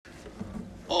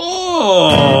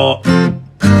Oh!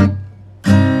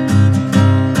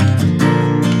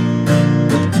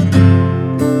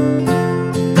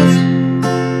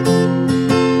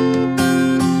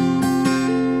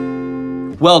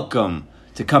 Welcome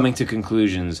to Coming to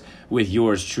Conclusions with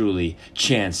yours truly,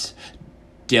 Chance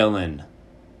Dillon.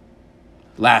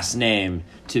 Last name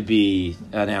to be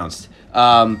announced.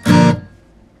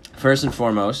 First and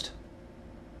foremost,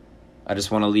 I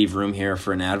just want to leave room here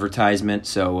for an advertisement.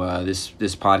 So this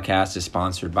podcast is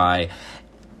sponsored by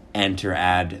Enter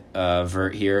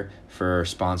Advert here for a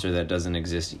sponsor that doesn't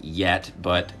exist yet,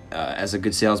 but as a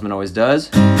good salesman always does,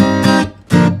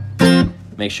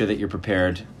 make sure that you're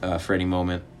prepared for any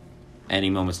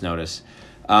moment's notice.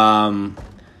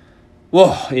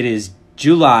 It is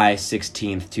July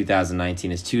 16th,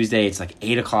 2019. It's Tuesday. It's like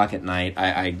 8 o'clock at night.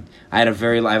 I have a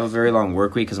very long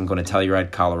work week because I'm going to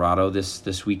Telluride, Colorado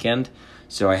this weekend.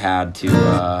 So I had to,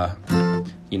 I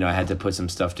had to put some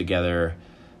stuff together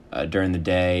during the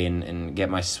day and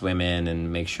get my swim in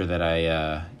and make sure that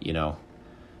I,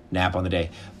 nap on the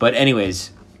day. But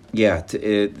anyways, yeah,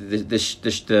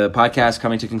 the podcast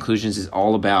Coming to Conclusions is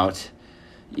all about,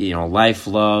 life,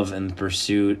 love, and the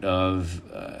pursuit of,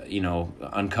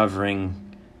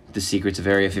 uncovering the secrets of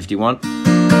Area 51,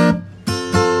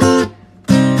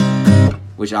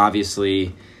 which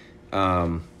obviously,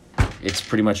 it's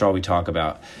pretty much all we talk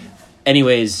about.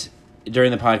 Anyways,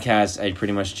 during the podcast, I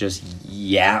pretty much just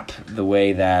yap the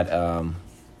way that, a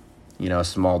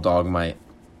small dog might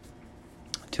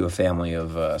to a family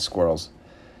of squirrels.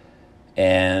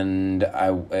 And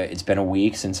it's been a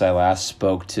week since I last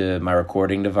spoke to my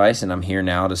recording device, and I'm here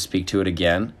now to speak to it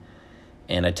again.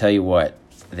 And I tell you what,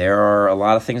 there are a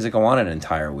lot of things that go on in an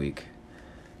entire week.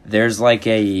 There's like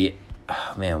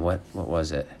what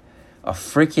was it? A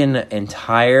freaking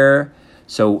entire...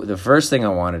 So the first thing I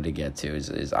wanted to get to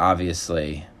is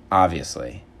obviously, I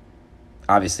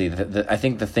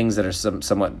think the things that are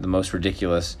somewhat the most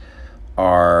ridiculous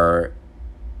are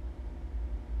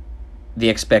the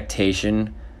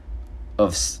expectation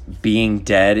of being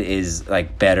dead is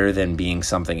like better than being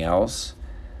something else.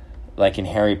 Like in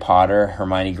Harry Potter,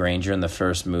 Hermione Granger in the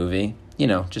first movie,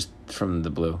 just from the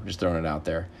blue, just throwing it out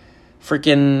there.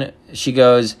 Freaking, she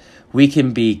goes, we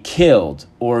can be killed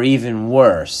or even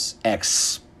worse,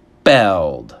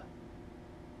 expelled.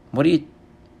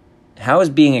 How is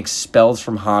being expelled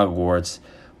from Hogwarts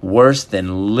worse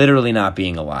than literally not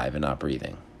being alive and not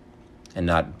breathing and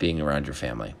not being around your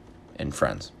family and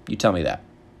friends? You tell me that.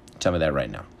 Tell me that right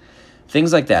now.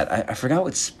 Things like that. I forgot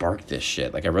what sparked this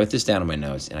shit. Like, I wrote this down in my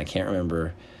notes, and I can't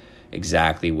remember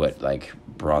exactly what,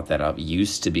 brought that up.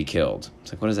 Used to be killed.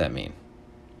 It's like, what does that mean?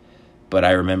 But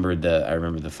I remember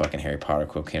the fucking Harry Potter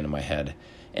quote came to my head.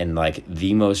 And,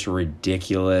 the most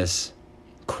ridiculous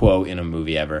quote in a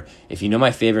movie ever. If you know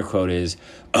my favorite quote is,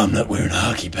 I'm not wearing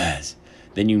hockey pads,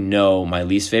 then you know my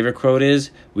least favorite quote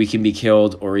is, we can be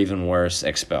killed or even worse,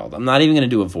 expelled. I'm not even going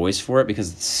to do a voice for it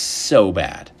because it's so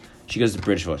bad. She goes to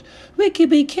British voice. We can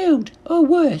be killed or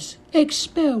worse,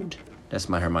 expelled. That's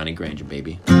my Hermione Granger,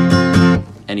 baby.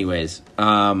 Anyways,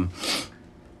 I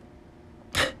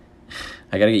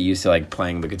gotta get used to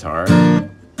playing the guitar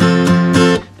and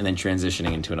then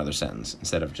transitioning into another sentence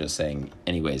instead of just saying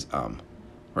anyways,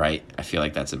 right? I feel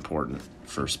like that's important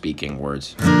for speaking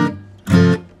words.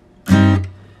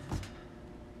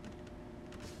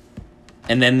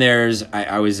 And then there's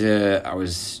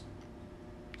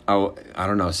I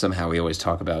don't know, somehow we always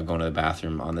talk about going to the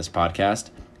bathroom on this podcast,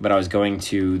 but I was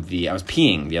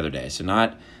peeing the other day.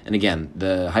 And again,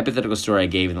 the hypothetical story I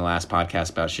gave in the last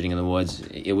podcast about shitting in the woods,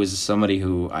 it was somebody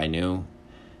who I knew.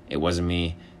 It wasn't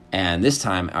me. And this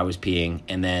time I was peeing,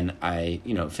 and then I,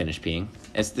 finished peeing.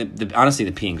 It's honestly,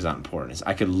 the peeing is not important.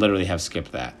 I could literally have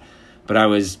skipped that. But I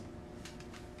was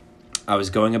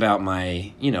going about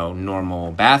my,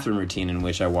 normal bathroom routine in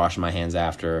which I wash my hands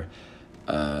after,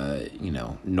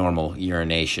 normal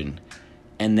urination.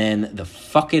 And then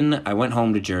I went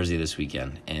home to Jersey this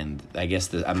weekend, and I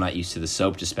guess I'm not used to the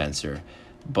soap dispenser,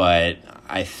 but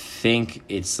I think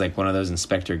it's like one of those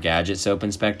Inspector Gadget soap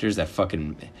inspectors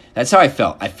that's how I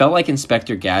felt. I felt like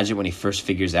Inspector Gadget when he first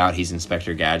figures out he's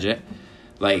Inspector Gadget.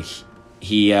 Like,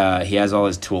 he has all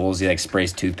his tools, he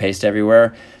sprays toothpaste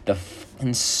everywhere. The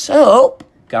fucking soap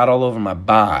got all over my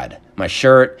bod, my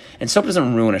shirt, and soap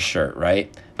doesn't ruin a shirt,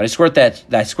 right? But I squirt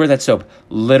that soap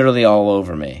literally all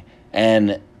over me.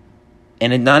 And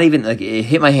it not even, it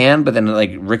hit my hand, but then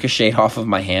ricocheted off of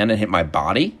my hand and hit my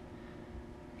body.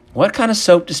 What kind of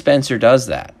soap dispenser does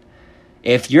that?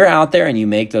 If you're out there and you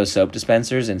make those soap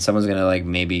dispensers and someone's going to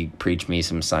maybe preach me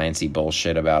some sciencey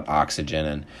bullshit about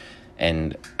oxygen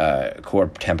and core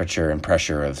temperature and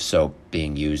pressure of soap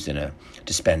being used in a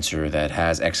dispenser that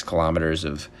has X kilometers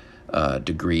of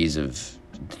degrees of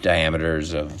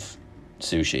diameters of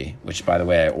sushi, which, by the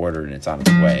way, I ordered and it's on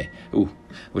its way.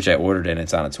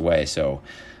 So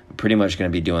I'm pretty much going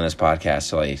to be doing this podcast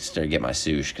till I start to get my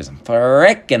sushi because I'm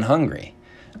freaking hungry.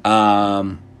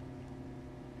 But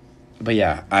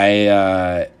yeah,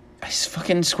 I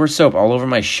fucking squirt soap all over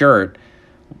my shirt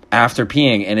after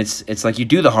peeing, and it's like you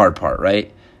do the hard part,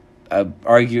 right?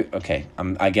 I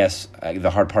guess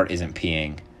the hard part isn't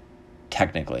peeing.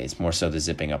 Technically, it's more so the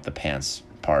zipping up the pants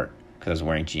part because I was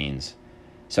wearing jeans.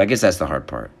 So I guess that's the hard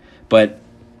part. But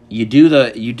you do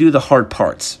the hard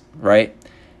parts, right?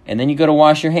 And then you go to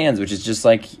wash your hands, which is just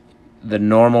like the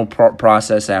normal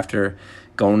process after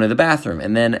going to the bathroom.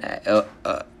 And then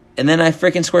I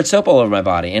freaking squirt soap all over my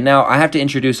body. And now I have to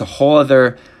introduce a whole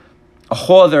other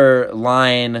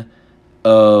line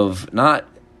of a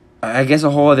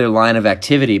whole other line of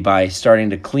activity by starting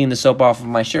to clean the soap off of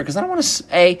my shirt because I don't want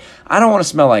to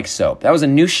smell like soap. That was a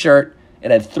new shirt. It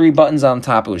had 3 buttons on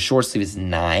top. It was short sleeve. It's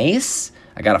nice.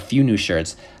 I got a few new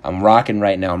shirts. I'm rocking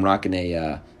right now. I'm rocking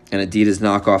an Adidas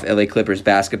knockoff LA Clippers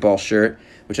basketball shirt,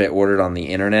 which I ordered on the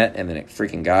internet, and then it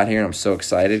freaking got here. And I'm so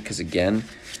excited because, again,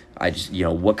 I just,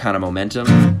 what kind of momentum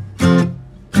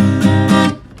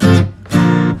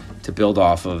to build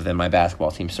off of. Then my basketball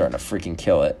team's starting to freaking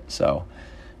kill it. So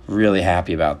really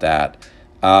happy about that.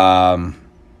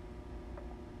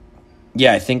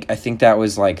 Yeah, I think that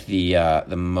was like the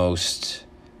most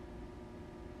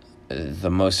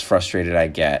frustrated I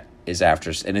get is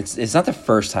after, and it's not the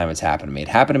first time it's happened to me. It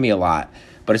happened to me a lot,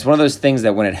 but it's one of those things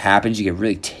that when it happens, you get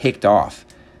really ticked off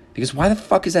because why the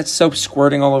fuck is that soap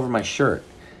squirting all over my shirt?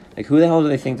 Like, who the hell do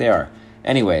they think they are?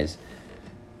 Anyways,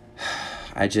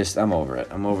 I'm over it.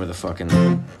 I'm over the fucking.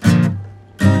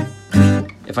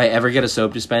 If I ever get a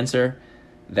soap dispenser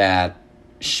that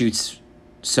shoots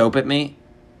soap at me,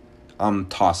 I'm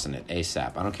tossing it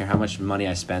ASAP. I don't care how much money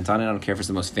I spent on it. I don't care if it's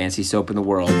the most fancy soap in the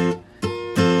world.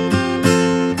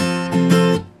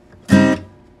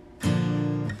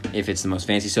 If it's the most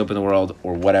fancy soap in the world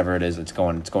or whatever it is, it's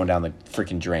going down the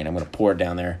freaking drain. I'm going to pour it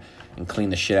down there and clean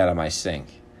the shit out of my sink,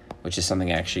 which is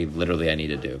something actually literally I need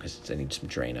to do because I need some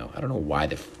Drano. I don't know why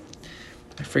the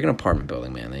freaking apartment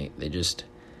building, man. They just,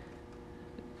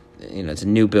 it's a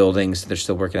new building, so they're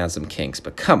still working out some kinks,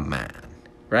 but come on,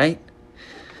 right?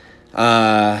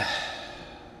 There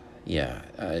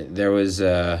was,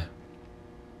 I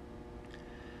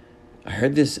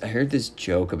heard this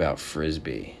joke about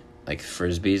Frisbee, like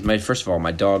Frisbees. First of all,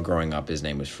 my dog growing up, his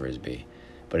name was Frisbee,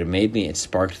 but it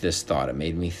sparked this thought. It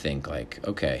made me think like,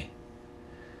 okay,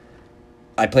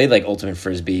 I played like Ultimate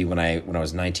Frisbee when I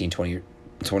was 19, 20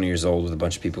 years old with a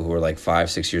bunch of people who were like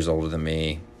 5-6 years older than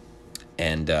me.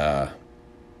 And,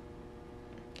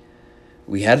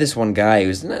 we had this one guy who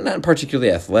was not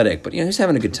particularly athletic, but he was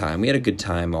having a good time. We had a good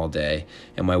time all day.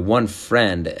 And my one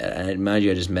friend, and mind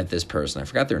you, I just met this person. I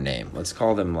forgot their name. Let's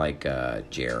call them like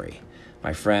Jerry.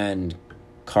 My friend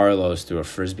Carlos threw a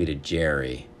Frisbee to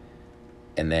Jerry.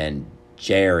 And then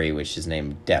Jerry, which his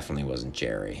name definitely wasn't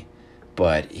Jerry,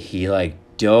 but he like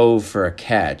dove for a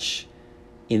catch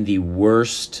in the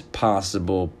worst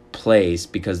possible place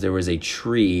because there was a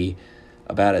tree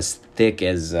about as thick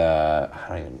as I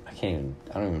don't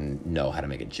even know how to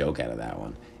make a joke out of that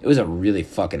one. It was a really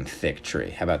fucking thick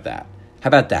tree. How about that?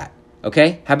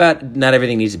 Okay? How about not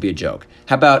everything needs to be a joke?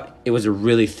 How about it was a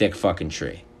really thick fucking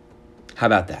tree? How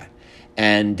about that?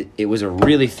 And it was a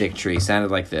really thick tree. Sounded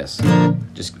like this.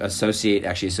 Just associate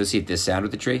this sound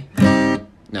with the tree.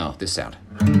 No, this sound.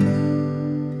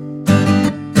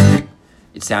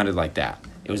 It sounded like that.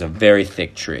 It was a very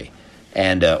thick tree.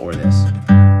 And, or this.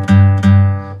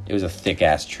 It was a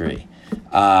thick-ass tree.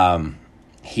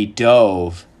 He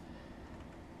dove,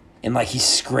 and, like, he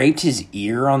scraped his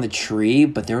ear on the tree,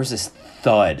 but there was this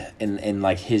thud, and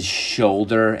like, his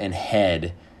shoulder and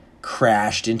head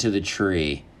crashed into the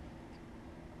tree.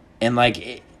 And,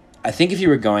 like, I think if he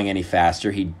were going any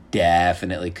faster, he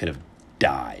definitely could have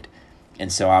died.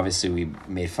 And so, obviously, we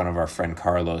made fun of our friend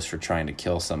Carlos for trying to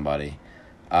kill somebody.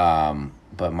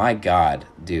 But my God,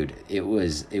 dude, it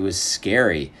was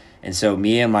scary. And so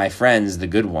me and my friends, the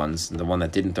good ones, the one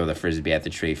that didn't throw the Frisbee at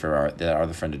the tree for the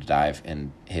other friend to dive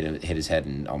and hit his head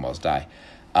and almost die.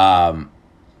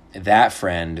 That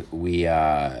friend, we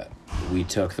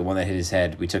took the one that hit his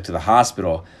head. We took to the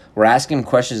hospital. We're asking him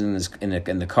questions in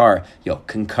the car. Yo,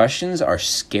 concussions are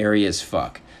scary as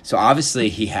fuck. So obviously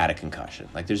he had a concussion.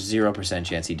 Like there's 0%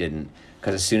 chance he didn't,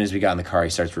 because as soon as we got in the car,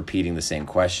 he starts repeating the same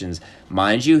questions.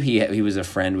 Mind you, he was a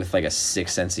friend with like a sick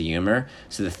sense of humor.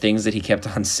 So the things that he kept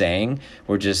on saying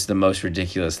were just the most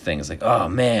ridiculous things. Like, oh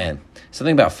man,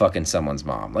 something about fucking someone's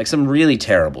mom. Like some really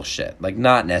terrible shit. Like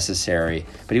not necessary,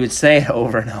 but he would say it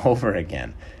over and over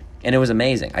again. And it was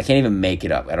amazing. I can't even make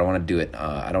it up. I don't want to do it.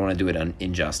 I don't want to do it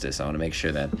injustice. I want to make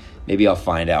sure that maybe I'll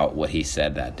find out what he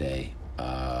said that day.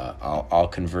 I'll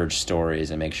converge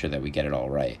stories and make sure that we get it all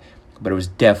right. But it was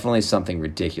definitely something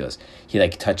ridiculous. He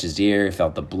like touched his ear, he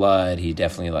felt the blood. He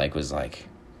definitely like was like,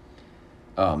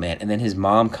 oh man. And then his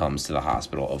mom comes to the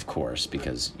hospital, of course,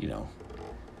 because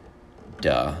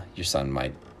duh, your son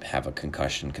might have a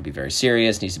concussion, could be very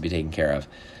serious, needs to be taken care of.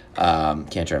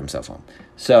 Can't drive himself home.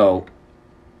 So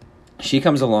she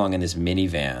comes along in this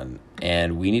minivan,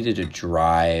 and we needed to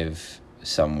drive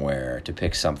somewhere to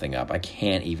pick something up. I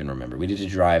can't even remember. We needed to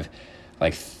drive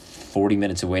like 40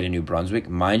 minutes away to New Brunswick.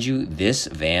 Mind you, this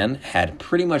van had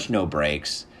pretty much no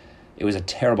brakes. It was a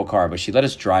terrible car, but she let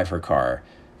us drive her car.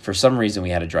 For some reason, we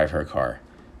had to drive her car.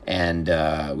 And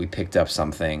we picked up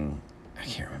something. I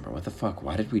can't remember. What the fuck?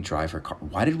 Why did we drive her car?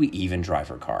 Why did we even drive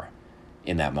her car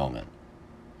in that moment?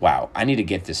 Wow, I need to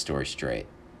get this story straight.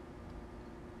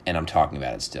 And I'm talking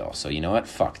about it still. So you know what?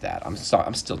 Fuck that. I'm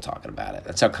still talking about it.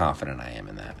 That's how confident I am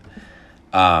in that.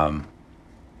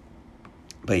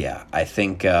 But yeah, I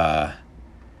think that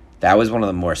was one of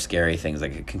the more scary things.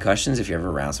 Like concussions, if you're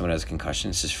ever around someone who has a concussion,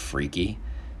 it's just freaky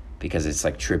because it's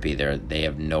like trippy. They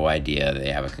have no idea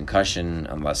they have a concussion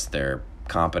unless they're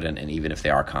competent. And even if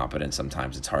they are competent,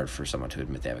 sometimes it's hard for someone to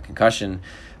admit they have a concussion.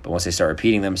 But once they start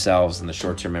repeating themselves and the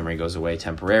short-term memory goes away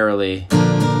temporarily,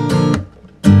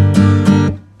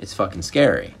 it's fucking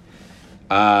scary.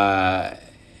 And,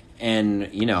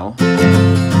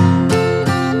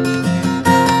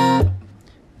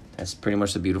 that's pretty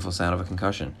much the beautiful sound of a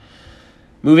concussion.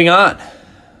 Moving on.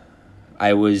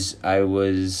 I was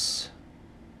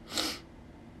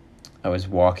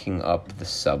walking up the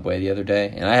subway the other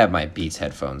day, and I have my Beats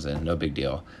headphones in, no big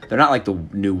deal. They're not like the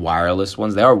new wireless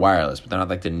ones. They are wireless, but they're not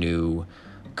like the new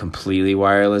completely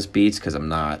wireless Beats, because I'm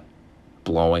not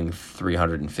blowing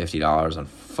 $350 on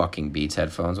fucking Beats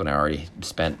headphones when I already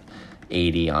spent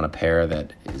 $80 on a pair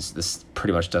that is this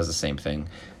pretty much does the same thing,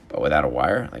 but without a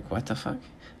wire. Like, what the fuck?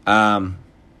 And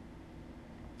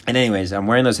anyways, I'm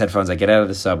wearing those headphones. I get out of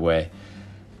the subway.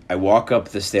 I walk up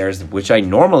the stairs, which I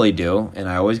normally do, and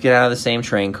I always get out of the same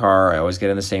train car. I always get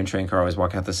in the same train car. I always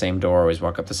walk out the same door. I always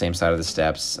walk up the same side of the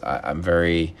steps. I'm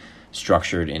very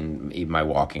structured in my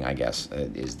walking, I guess,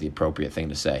 is the appropriate thing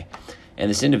to say. And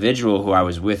this individual who I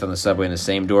was with on the subway in the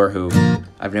same door, who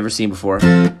I've never seen before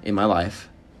in my life,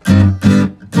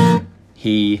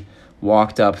 he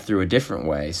walked up through a different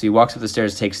way. So he walks up the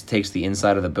stairs, takes the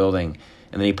inside of the building,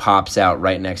 and then he pops out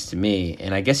right next to me.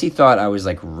 And I guess he thought I was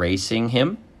like racing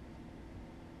him.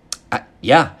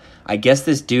 I guess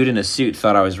this dude in a suit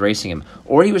thought I was racing him,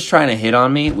 or he was trying to hit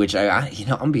on me. Which I'm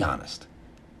gonna be honest.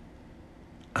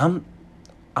 I'm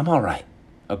all right,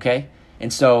 okay.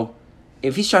 And so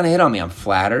if he's trying to hit on me, I'm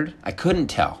flattered. I couldn't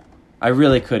tell. I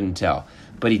really couldn't tell.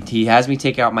 But he has me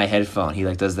take out my headphone. He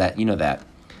like does that,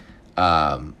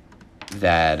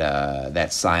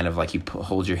 that sign of like you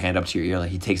hold your hand up to your ear,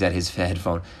 like he takes out his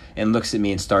headphone and looks at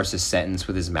me and starts a sentence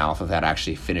with his mouth without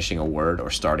actually finishing a word or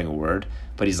starting a word,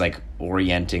 but he's like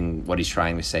orienting what he's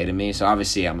trying to say to me. So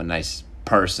obviously I'm a nice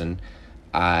person.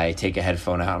 I take a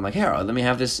headphone out. I'm like, here, let me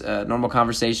have this normal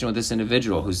conversation with this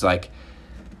individual who's like,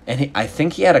 and I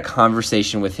think he had a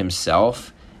conversation with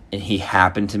himself, and he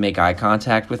happened to make eye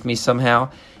contact with me somehow,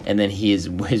 and then his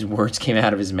words came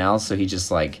out of his mouth, so he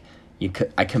just like,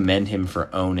 I commend him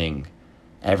for owning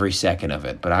every second of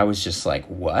it. But I was just like,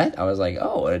 what? I was like,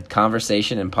 oh, a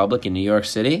conversation in public in New York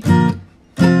City?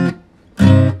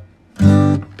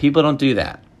 People don't do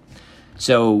that.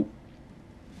 So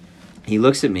he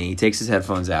looks at me, he takes his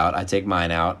headphones out, I take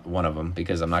mine out, one of them,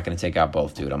 because I'm not going to take out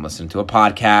both, dude. I'm listening to a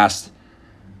podcast.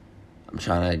 I'm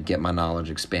trying to get my knowledge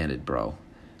expanded, bro.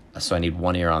 So I need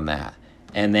one ear on that.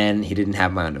 And then he didn't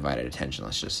have my undivided attention,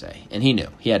 let's just say. And he knew.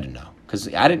 He had to know.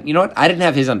 Because I didn't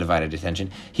have his undivided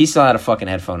attention. He still had a fucking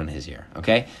headphone in his ear,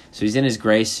 okay? So he's in his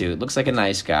gray suit, looks like a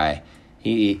nice guy.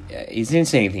 He didn't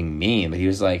say anything mean, but he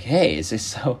was like, hey,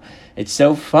 it's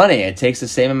so funny. It takes the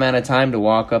same amount of time to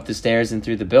walk up the stairs and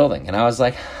through the building. And I was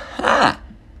like,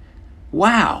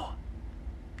 wow,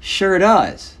 sure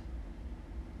does.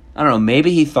 I don't know,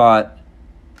 maybe he thought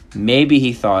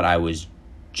I was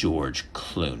George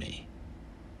Clooney,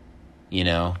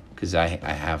 because I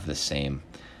have the same,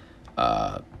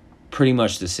 pretty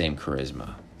much the same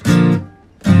charisma.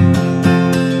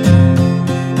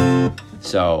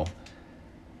 So,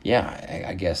 yeah,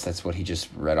 I guess that's what he just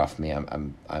read off me.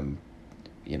 I'm,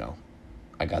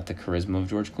 I got the charisma of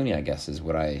George Clooney, I guess, is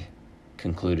what I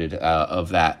concluded of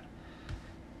that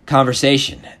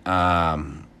conversation. Yeah,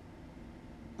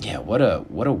 what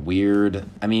a weird.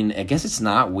 I mean, I guess it's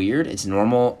not weird. It's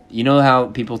normal. You know how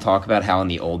people talk about how in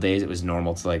the old days it was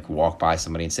normal to like walk by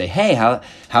somebody and say, "Hey,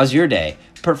 how's your day?"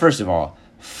 First of all,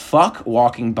 fuck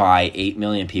walking by 8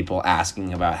 million people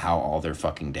asking about how all their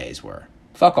fucking days were.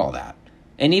 Fuck all that.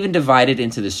 And even divided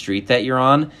into the street that you're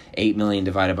on, 8 million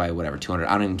divided by whatever, 200.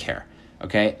 I don't even care.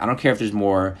 Okay? I don't care if there's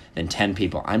more than 10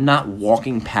 people. I'm not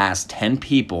walking past 10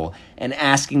 people and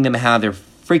asking them how their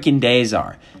freaking days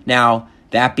are. Now,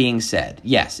 that being said,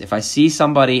 yes, if I see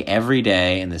somebody every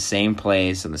day in the same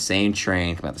place, on the same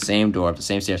train, come out the same door, up the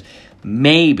same stairs,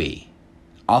 maybe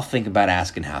I'll think about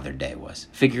asking how their day was.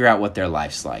 Figure out what their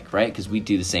life's like, right? Because we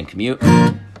do the same commute.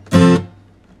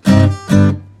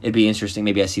 It'd be interesting.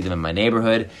 Maybe I see them in my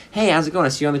neighborhood. Hey, how's it going? I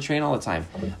see you on the train all the time.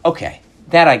 Okay,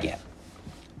 that I get.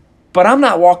 But I'm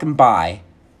not walking by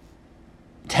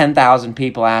 10,000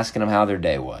 people asking them how their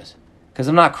day was. Because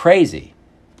I'm not crazy,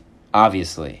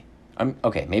 obviously.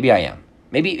 Maybe I am.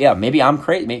 Maybe I'm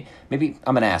crazy. Maybe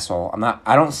I'm an asshole.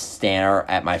 I don't stare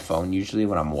at my phone usually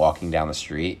when I'm walking down the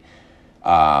street,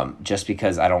 just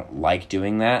because I don't like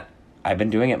doing that. I've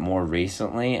been doing it more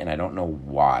recently, and I don't know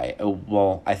why.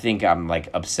 Well, I think I'm like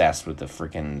obsessed with the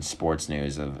freaking sports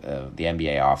news of the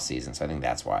NBA offseason, so I think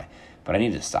that's why. But I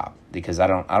need to stop because I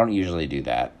don't usually do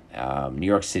that. New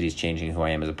York City's changing who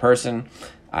I am as a person.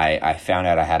 I found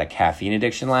out I had a caffeine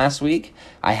addiction last week.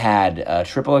 I had a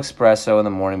triple espresso in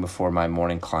the morning before my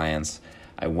morning clients.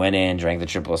 I went in, drank the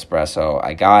triple espresso.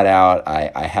 I got out.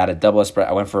 I had a double espresso.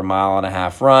 I went for a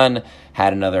 1.5-mile run,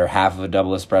 had another half of a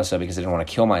double espresso because I didn't want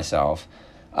to kill myself.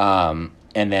 And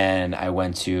then I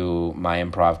went to my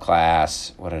improv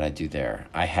class. What did I do there?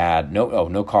 I had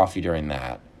no coffee during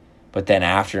that. But then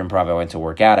after improv, I went to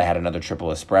work out. I had another triple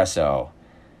espresso.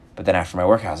 But then after my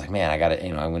workout, I was like, man, I got to,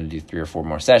 I'm going to do 3 or 4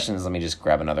 more sessions. Let me just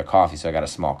grab another coffee. So I got a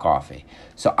small coffee.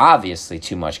 So obviously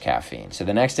too much caffeine. So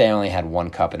the next day I only had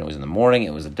 1 cup, and it was in the morning.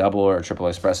 It was a double or a triple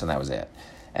espresso, and that was it.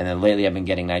 And then lately I've been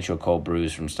getting nitro cold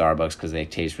brews from Starbucks because they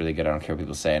taste really good. I don't care what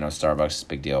people say. I know Starbucks is a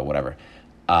big deal, whatever.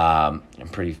 I'm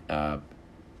pretty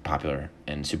popular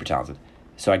and super talented.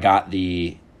 So I get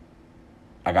the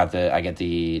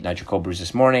nitro cold brews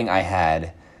this morning. I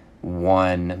had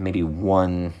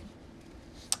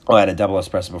I had a double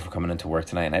espresso before coming into work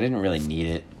tonight, and I didn't really need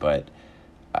it, but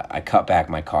I cut back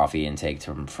my coffee intake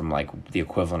from like the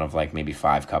equivalent of like maybe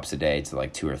 5 cups a day to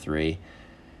like 2 or 3.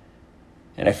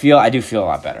 And I do feel a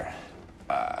lot better.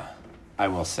 I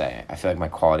will say, I feel like my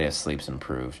quality of sleep's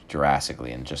improved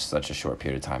drastically in just such a short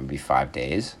period of time, maybe 5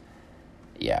 days.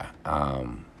 Yeah.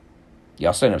 You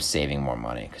also end up saving more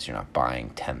money because you're not buying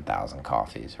 10,000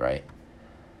 coffees, right?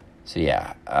 So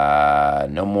yeah,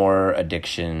 no more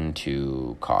addiction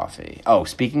to coffee. Oh,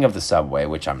 speaking of the Subway,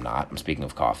 which I'm not. I'm speaking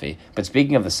of coffee. But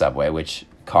speaking of the Subway, which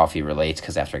coffee relates,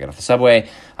 because after I get off the Subway,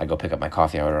 I go pick up my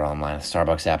coffee. I order it online.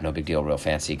 Starbucks app, no big deal, real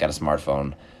fancy. Got a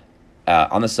smartphone.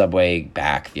 On the Subway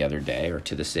back the other day, or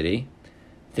to the city,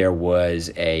 there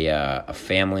was a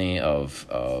family of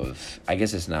I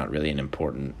guess it's not really an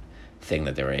important thing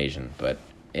that they were Asian, but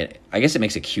I guess it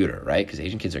makes it cuter, right? Because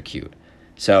Asian kids are cute.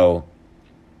 So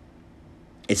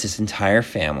it's this entire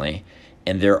family,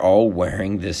 and they're all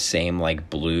wearing this same like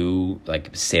blue,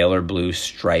 like sailor blue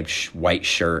striped white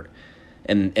shirt,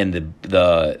 and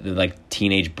the like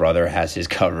teenage brother has his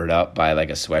covered up by like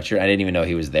a sweatshirt. I didn't even know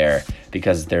he was there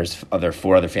because there's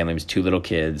 4 other family members, 2 little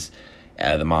kids,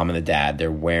 the mom and the dad.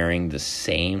 They're wearing the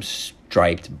same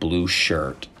striped blue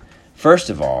shirt. First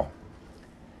of all,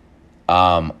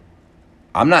 I'm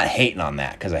not hating on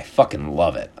that because I fucking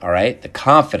love it. All right, the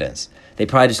confidence. They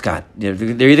probably just they're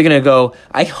either going to go,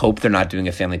 I hope they're not doing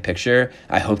a family picture.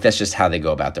 I hope that's just how they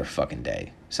go about their fucking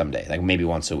day someday, like maybe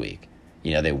once a week.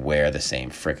 They wear the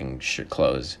same freaking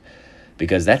clothes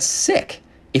because that's sick.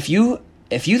 If you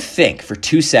think for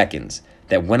 2 seconds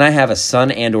that when I have a son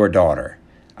and or daughter,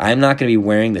 I'm not going to be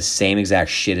wearing the same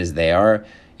exact shit as they are,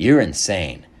 you're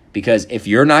insane. Because if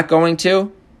you're not going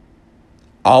to,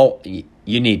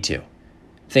 you need to.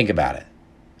 Think about it,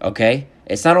 okay?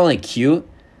 It's not only cute,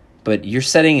 but you're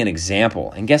setting an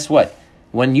example. And guess what?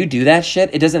 When you do that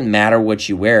shit, it doesn't matter what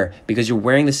you wear because you're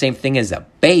wearing the same thing as a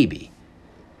baby.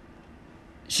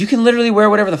 So you can literally wear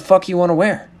whatever the fuck you want to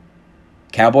wear.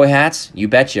 Cowboy hats, you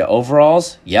betcha.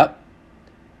 Overalls, yep.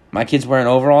 My kid's wearing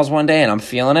overalls one day and I'm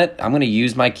feeling it. I'm going to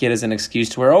use my kid as an excuse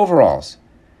to wear overalls.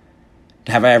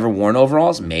 Have I ever worn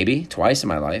overalls? Maybe, twice in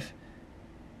my life.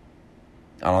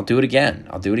 I don't do it again.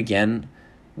 I'll do it again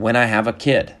when I have a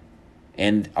kid.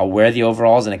 and I'll wear the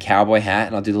overalls and a cowboy hat,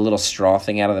 and I'll do the little straw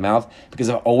thing out of the mouth because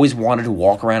I've always wanted to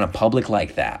walk around in public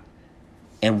like that.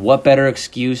 And what better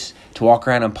excuse to walk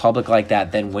around in public like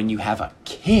that than when you have a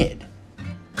kid?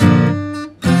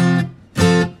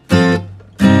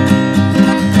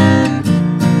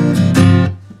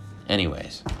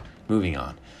 Anyways, moving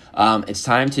on. It's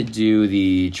time to do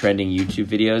the trending YouTube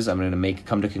videos. I'm going to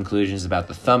come to conclusions about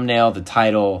the thumbnail, the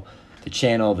title, the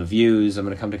channel, the views. I'm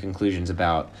going to come to conclusions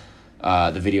about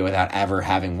the video without ever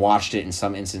having watched it. In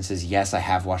some instances, yes, I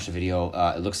have watched the video.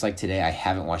 It looks like today I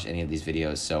haven't watched any of these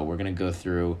videos, so we're going to go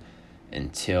through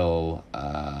until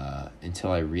I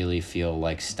really feel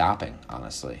like stopping,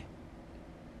 honestly.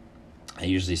 I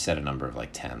usually set a number of like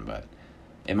 10, but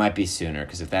it might be sooner,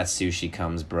 because if that sushi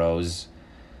comes, bros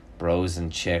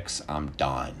and chicks, I'm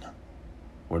done.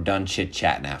 We're done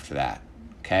chit-chatting after that,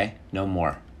 okay? No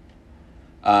more.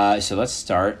 So let's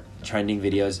start trending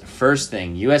videos. First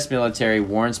thing, U.S. military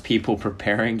warns people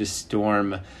preparing to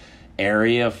storm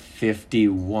Area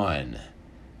 51.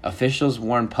 Officials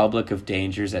warn public of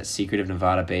dangers at secretive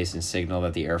Nevada base and signal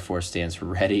that the Air Force stands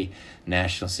ready.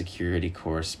 National Security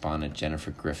Correspondent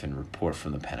Jennifer Griffin report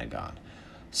from the Pentagon.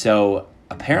 So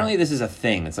apparently this is a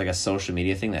thing. It's like a social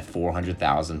media thing that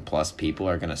 400,000 plus people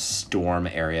are going to storm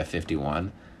Area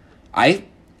 51.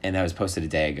 And that was posted a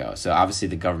day ago. So obviously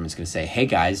the government's going to say, hey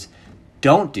guys,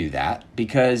 don't do that,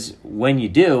 because when you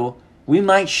do, we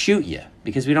might shoot you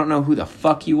because we don't know who the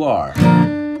fuck you are.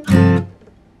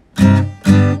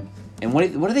 And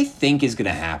what do they think is going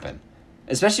to happen?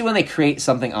 Especially when they create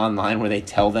something online where they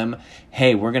tell them,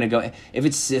 hey, we're going to go. If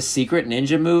it's a secret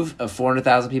ninja move of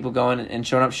 400,000 people going and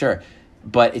showing up, sure.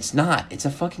 But it's not. It's a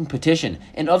fucking petition.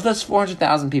 And of those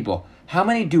 400,000 people, how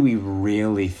many do we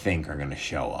really think are going to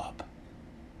show up?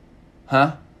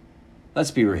 Huh? Let's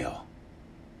be real.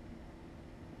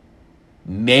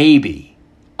 Maybe.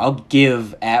 I'll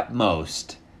give at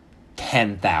most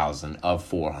 10,000 of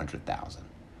 400,000.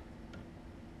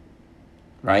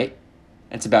 Right?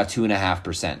 It's about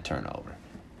 2.5% turnover.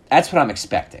 That's what I'm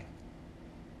expecting.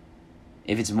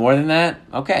 If it's more than that,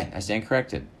 okay, I stand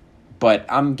corrected. But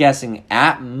I'm guessing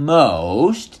at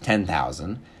most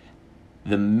 10,000.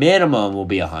 The minimum will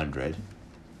be 100.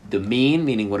 The mean,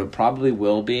 meaning what it probably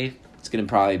will be, it's going to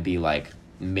probably be like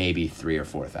maybe 3,000 or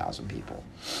 4,000 people,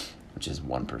 which is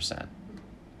 1%.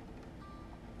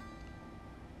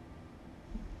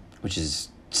 Which is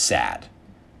sad.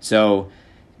 So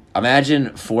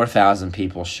imagine 4,000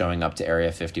 people showing up to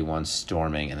Area 51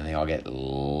 storming, and then they all get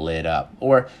lit up.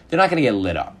 Or they're not going to get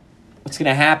lit up. What's going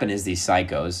to happen is these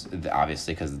psychos,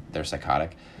 obviously because they're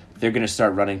psychotic, they're going to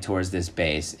start running towards this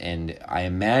base, and I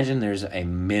imagine there's a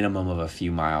minimum of a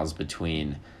few miles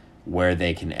between where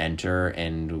they can enter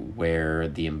and where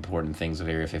the important things of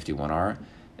Area 51 are.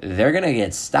 They're going to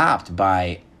get stopped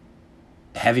by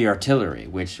heavy artillery,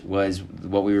 which was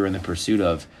what we were in the pursuit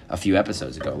of a few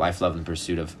episodes ago. Life, Love, and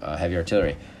Pursuit of Heavy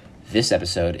Artillery. This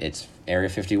episode, it's Area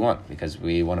 51, because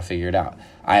we want to figure it out.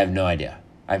 I have no idea.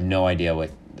 I have no idea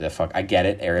what the fuck. I get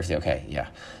it. Area 50, okay, yeah.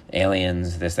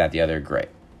 Aliens, this, that, the other, great.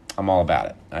 I'm all about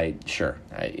it.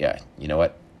 Yeah. You know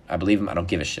what? I believe them. I don't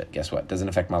give a shit. Guess what? Doesn't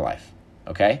affect my life.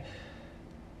 Okay?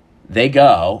 They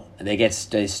go,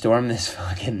 they storm this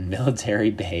fucking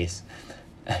military base.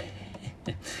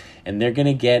 And they're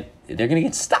gonna get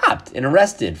stopped and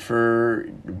arrested for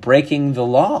breaking the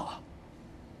law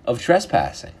of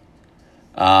trespassing.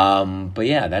 But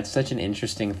yeah, that's such an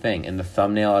interesting thing. And the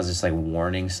thumbnail is this like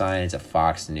warning sign. It's a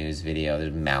Fox News video.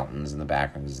 There's mountains in the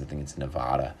background. I think it's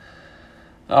Nevada.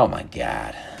 Oh my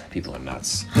God, people are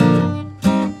nuts.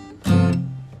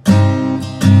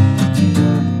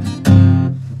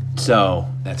 So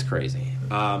that's crazy.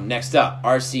 Next up,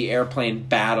 RC airplane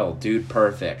battle, dude,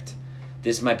 perfect.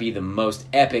 This might be the most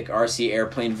epic RC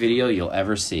airplane video you'll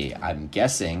ever see. I'm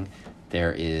guessing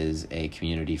there is a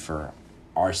community for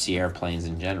RC airplanes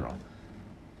in general.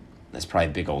 That's probably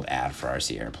a big old ad for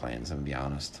RC airplanes, I'm gonna be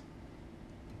honest.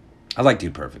 I like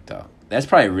Dude Perfect, though. That's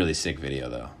probably a really sick video,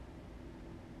 though.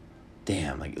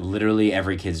 Damn, like literally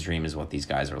every kid's dream is what these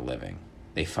guys are living.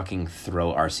 They fucking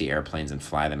throw RC airplanes and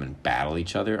fly them and battle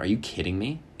each other. Are you kidding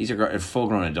me? These are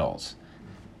full-grown adults.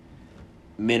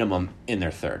 Minimum in their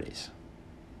 30s.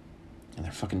 And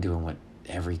they're fucking doing what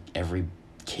every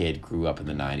kid grew up in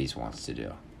the 90s wants to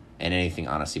do. And anything,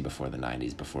 honestly, before the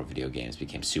 90s, before video games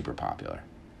became super popular.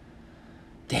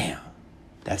 Damn.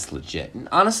 That's legit. And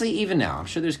honestly, even now, I'm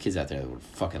sure there's kids out there that would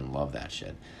fucking love that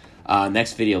shit.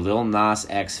 Next video, Lil Nas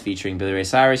X featuring Billy Ray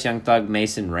Cyrus, Young Thug,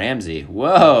 Mason Ramsey.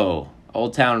 Whoa!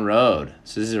 Old Town Road.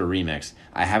 So this is a remix.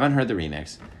 I haven't heard the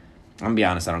remix. I'm gonna be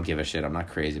honest, I don't give a shit. I'm not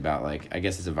crazy about, like, I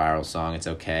guess it's a viral song. It's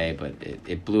okay, but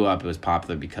it blew up. It was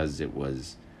popular because it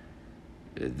was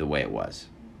the way it was.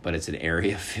 But it's an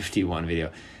Area 51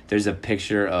 video. There's a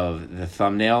picture of the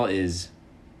thumbnail is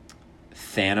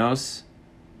Thanos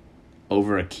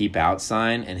over a keep out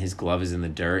sign, and his glove is in the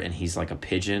dirt, and he's like a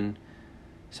pigeon.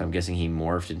 So I'm guessing he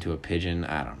morphed into a pigeon.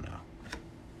 I don't know.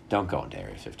 Don't go into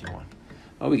Area 51.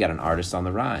 Oh, we got an artist on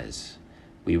the rise.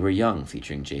 We Were Young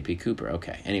featuring J.P. Cooper.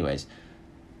 Okay, anyways.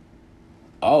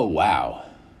 Oh, wow.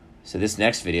 So this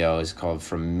next video is called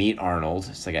From Meet Arnold.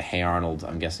 It's like a Hey Arnold,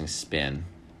 I'm guessing, spin.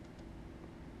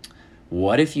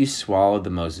 What if you swallowed the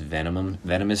most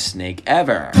venomous snake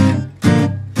ever?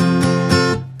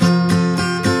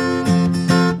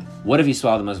 What if you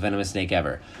swallowed the most venomous snake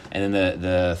ever? And then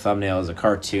the thumbnail is a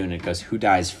cartoon. It goes, who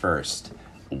dies first?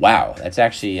 Wow, that's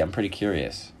actually, I'm pretty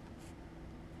curious.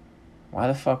 Why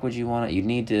the fuck would you want to? You'd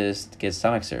need to get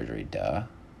stomach surgery, duh.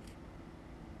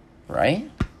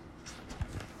 Right?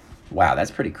 Wow,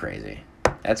 that's pretty crazy.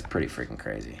 That's pretty freaking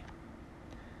crazy.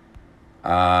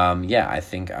 Yeah, I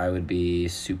think I would be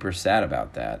super sad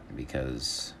about that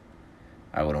because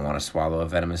I wouldn't want to swallow a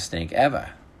venomous snake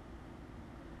ever.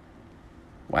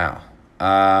 Wow.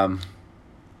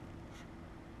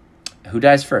 Who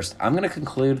dies first? I'm going to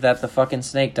conclude that the fucking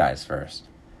snake dies first.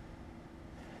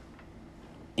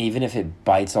 Even if it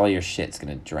bites all your shit, it's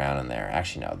going to drown in there.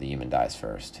 Actually, no, the human dies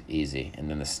first. Easy. And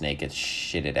then the snake gets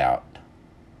shitted out.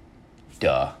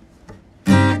 Duh.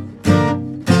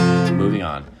 Moving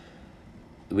on.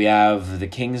 We have The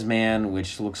King's Man,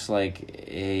 which looks like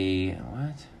a...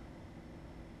 What?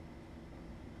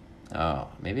 Oh,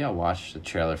 maybe I'll watch the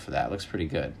trailer for that. It looks pretty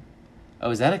good. Oh,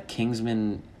 is that a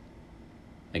Kingsman,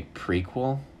 like,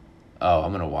 prequel? Oh,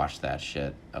 I'm going to watch that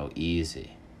shit. Oh,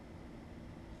 easy.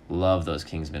 Love those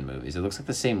Kingsman movies. It looks like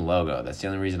the same logo. That's the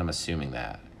only reason I'm assuming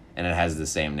that. And it has the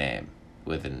same name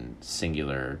with a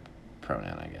singular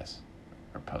pronoun, I guess.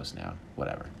 Or postnoun.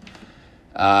 Whatever.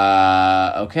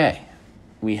 Okay.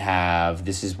 We have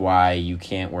This Is Why You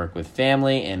Can't Work with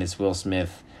Family, and it's Will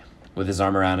Smith with his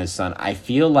arm around his son. I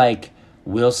feel like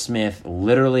Will Smith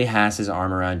literally has his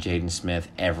arm around Jaden Smith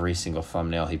every single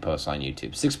thumbnail he posts on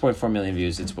YouTube. 6.4 million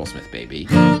views. It's Will Smith, baby.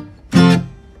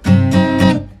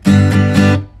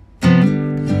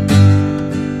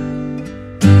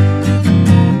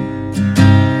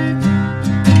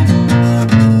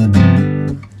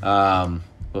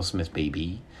 Will Smith,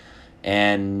 baby.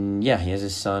 And yeah, he has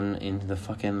his son in the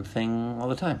fucking thing all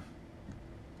the time.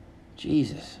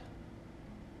 Jesus.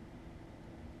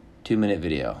 2-minute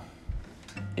video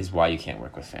is Why You Can't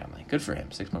Work with Family. Good for him.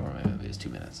 6.4 million videos, 2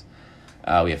 minutes.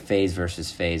 We have FaZe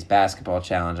versus FaZe basketball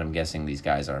challenge. I'm guessing these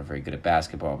guys aren't very good at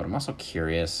basketball, but I'm also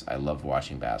curious. I love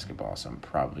watching basketball, so I'm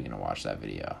probably going to watch that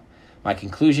video. My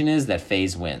conclusion is that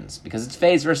FaZe wins because it's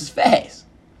FaZe versus FaZe.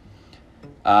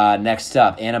 Next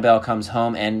up, Annabelle Comes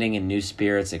Home ending in New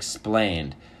Spirits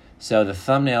Explained. So the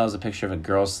thumbnail is a picture of a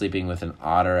girl sleeping with an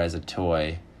otter as a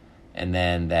toy, and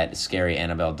then that scary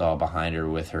Annabelle doll behind her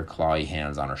with her clawy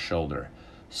hands on her shoulder.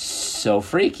 So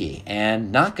freaky,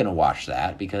 and not going to watch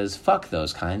that because fuck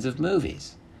those kinds of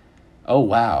movies. Oh,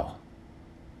 wow.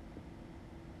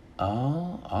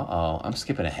 I'm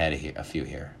skipping ahead a few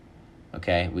here.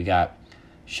 Okay, we got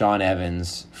Sean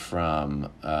Evans from,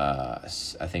 I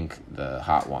think, the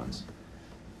Hot Ones.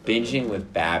 Binging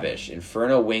with Babish.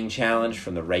 Inferno Wing Challenge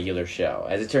from the regular show.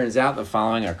 As it turns out, the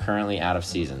following are currently out of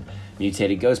season.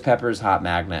 Mutated Ghost Peppers, Hot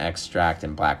Magna Extract,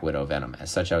 and Black Widow Venom. As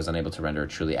such, I was unable to render a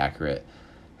truly accurate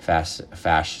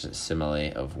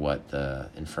facsimile of what the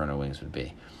Inferno Wings would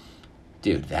be.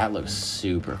 Dude, that looks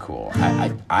super cool.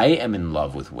 I am in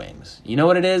love with wings. You know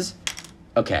what it is?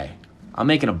 Okay. I'm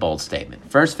making a bold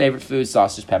statement. First favorite food,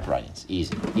 sausage, pepper, onions.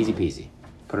 Easy. Easy peasy.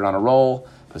 Put it on a roll.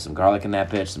 Put some garlic in that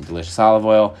bitch. Some delicious olive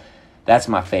oil. That's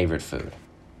my favorite food.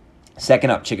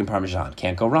 Second up, chicken parmesan.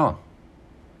 Can't go wrong.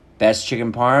 Best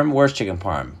chicken parm, worst chicken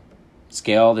parm.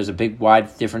 Scale, there's a big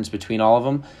wide difference between all of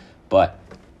them. But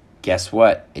guess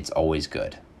what? It's always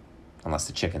good. Unless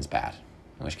the chicken's bad.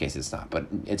 In which case it's not. But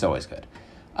it's always good.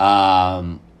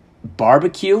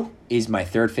 Barbecue is my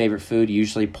third favorite food,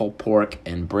 usually pulled pork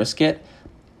and brisket.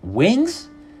 Wings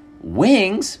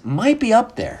might be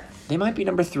up there. They might be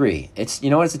number 3. It's,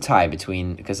 you know what, it's a tie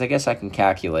between, because I guess I can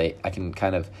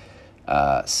kind of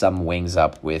sum wings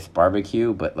up with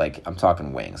barbecue, but like, I'm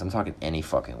talking wings. I'm talking any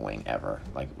fucking wing ever.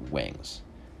 Like, wings.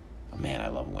 Oh, man, I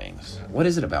love wings. What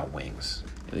is it about wings?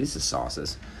 At least the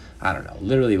sauces. I don't know.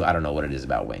 Literally, I don't know what it is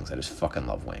about wings. I just fucking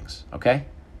love wings. Okay?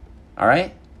 All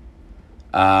right?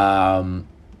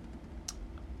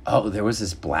 Oh, there was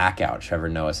this blackout. Trevor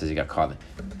Noah says he got caught.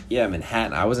 Yeah,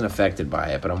 Manhattan. I wasn't affected by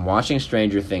it, but I'm watching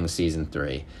Stranger Things Season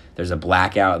 3. There's a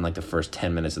blackout in like the first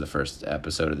 10 minutes of the first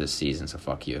episode of this season, so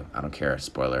fuck you. I don't care.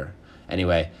 Spoiler.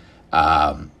 Anyway,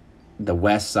 the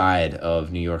west side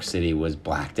of New York City was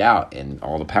blacked out and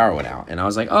all the power went out. And I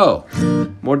was like, oh,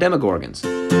 more Demogorgons.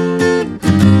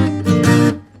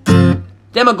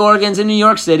 Demogorgons in New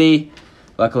York City.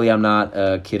 Luckily, I'm not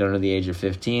a kid under the age of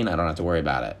 15. I don't have to worry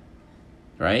about it.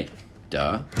 Right?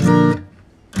 Duh. I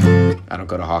don't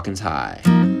go to Hawkins High.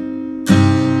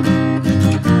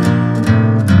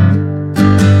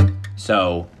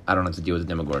 So, I don't have to deal with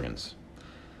the Demogorgons.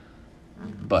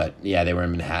 But, yeah, they were in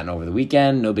Manhattan over the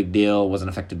weekend. No big deal. Wasn't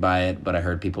affected by it. But I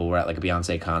heard people were at, like, a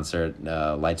Beyonce concert.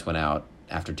 Lights went out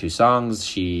after 2 songs.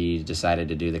 She decided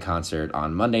to do the concert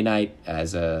on Monday night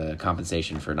as a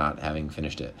compensation for not having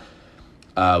finished it.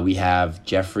 We have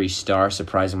Jeffree Star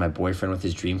surprising my boyfriend with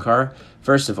his dream car.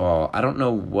 First of all, I don't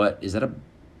know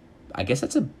I guess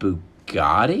that's a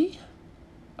Bugatti?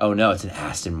 Oh, no, it's an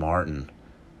Aston Martin.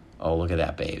 Oh, look at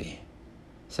that baby.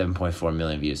 7.4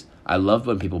 million views. I love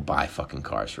when people buy fucking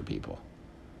cars for people.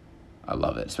 I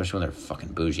love it, especially when they're fucking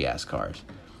bougie-ass cars.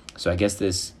 So I guess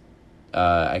it's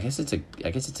a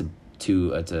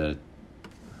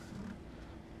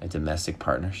domestic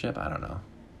partnership? I don't know.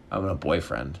 I'm a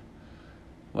boyfriend.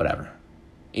 Whatever.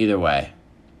 Either way,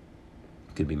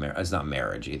 could be marriage. It's not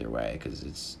marriage either way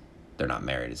because they're not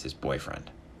married. It's his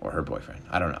boyfriend or her boyfriend.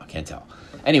 I don't know. Can't tell.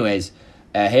 Anyways,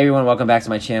 hey everyone, welcome back to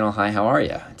my channel. Hi, how are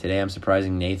you? Today I'm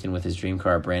surprising Nathan with his dream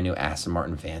car, a brand new Aston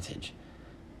Martin Vantage.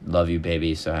 Love you,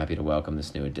 baby. So happy to welcome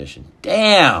this new addition.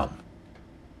 Damn,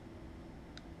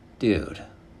 dude,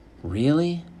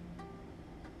 really?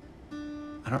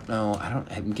 I don't know.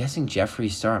 I'm guessing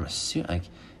Jeffree Star. I'm assuming, like,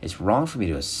 it's wrong for me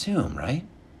to assume, right?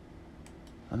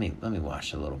 Let me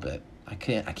watch a little bit. I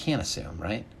can't assume,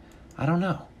 right? I don't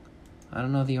know. I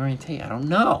don't know the orientation. I don't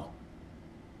know.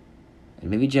 And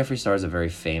maybe Jeffree Star is a very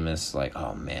famous, like,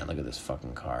 oh man, look at this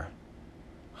fucking car.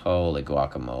 Holy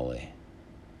guacamole.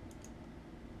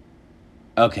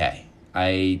 Okay.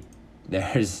 I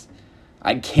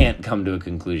can't come to a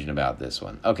conclusion about this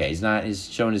one. Okay, he's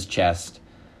showing his chest,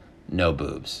 no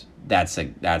boobs. Maybe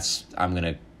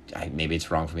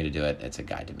it's wrong for me to do it. It's a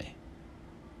guide to me.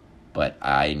 But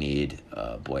I need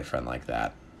a boyfriend like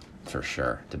that, for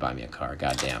sure, to buy me a car.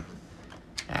 Goddamn.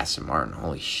 Aston Martin,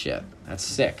 holy shit. That's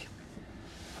sick.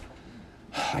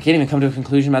 I can't even come to a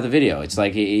conclusion about the video. It's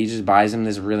like he just buys him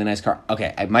this really nice car.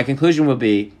 Okay, my conclusion would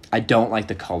be I don't like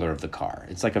the color of the car.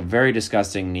 It's like a very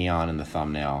disgusting neon in the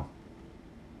thumbnail.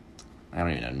 I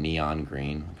don't even know, neon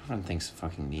green. Everyone thinks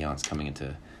fucking neon's coming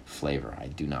into flavor. I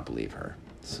do not believe her.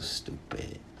 It's so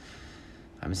stupid.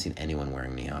 I haven't seen anyone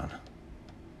wearing neon.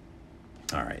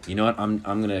 All right, you know what? I'm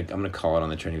gonna call it on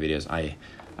the trending videos. I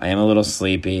am a little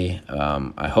sleepy.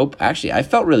 I hope I'm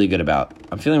feeling really good about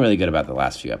the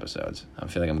last few episodes. I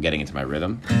feel like I'm getting into my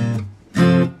rhythm.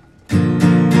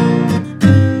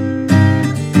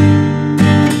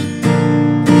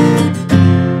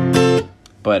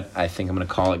 But I think I'm gonna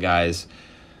call it, guys.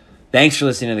 Thanks for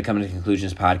listening to the Coming to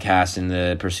Conclusions podcast in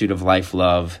the pursuit of life,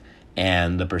 love,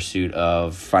 and the pursuit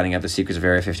of finding out the secrets of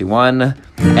Area 51.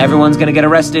 Everyone's going to get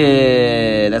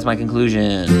arrested. That's my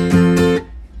conclusion.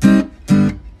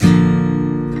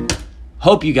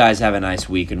 Hope you guys have a nice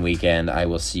week and weekend. I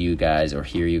will see you guys or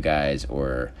hear you guys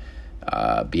or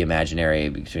be imaginary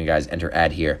between you guys. Enter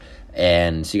ad here.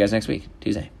 And see you guys next week,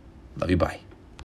 Tuesday. Love you. Bye.